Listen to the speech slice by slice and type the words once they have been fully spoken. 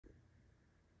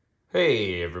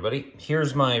Hey everybody,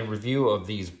 here's my review of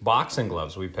these boxing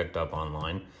gloves we picked up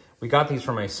online. We got these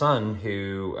for my son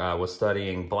who was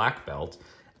studying black belt.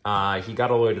 He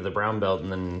got all the way to the brown belt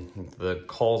and then the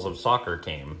calls of soccer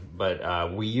came.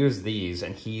 But we used these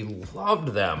and he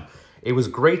loved them. It was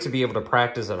great to be able to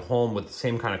practice at home with the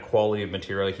same kind of quality of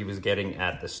material he was getting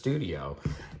at the studio.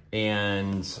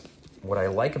 And what I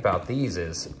like about these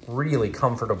is really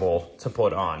comfortable to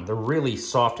put on. They're really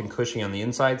soft and cushy on the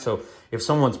inside, so if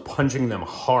someone's punching them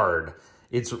hard,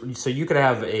 so you could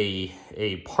have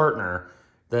a partner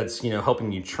that's,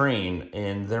 helping you train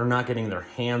and they're not getting their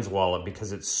hands walloped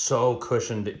because it's so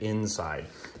cushioned inside.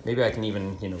 Maybe I can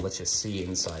even, let you see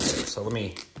inside there. So let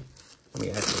me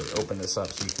actually open this up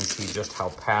so you can see just how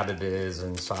padded it is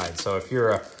inside. So if you're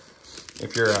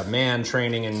a man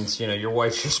training and, your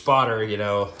wife's your spotter,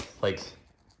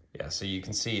 so you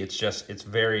can see it's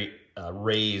very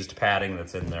raised padding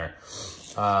that's in there.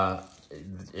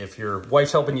 If your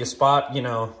wife's helping you spot,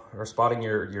 or spotting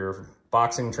your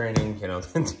boxing training,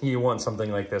 you want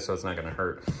something like this so it's not going to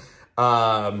hurt.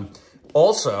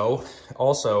 Also,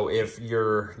 if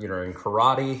you're, in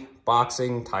karate,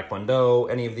 boxing, taekwondo,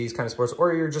 any of these kind of sports,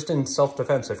 or you're just in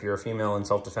self-defense, if you're a female in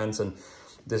self-defense and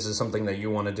this is something that you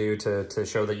want to do to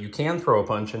show that you can throw a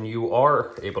punch and you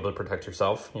are able to protect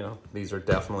yourself, these are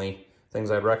definitely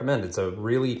things I'd recommend. It's a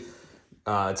really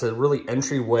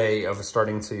entry way of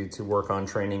starting to work on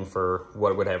training for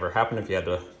what would ever happen if you had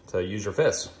to use your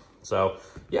fists. So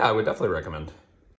yeah, I would definitely recommend.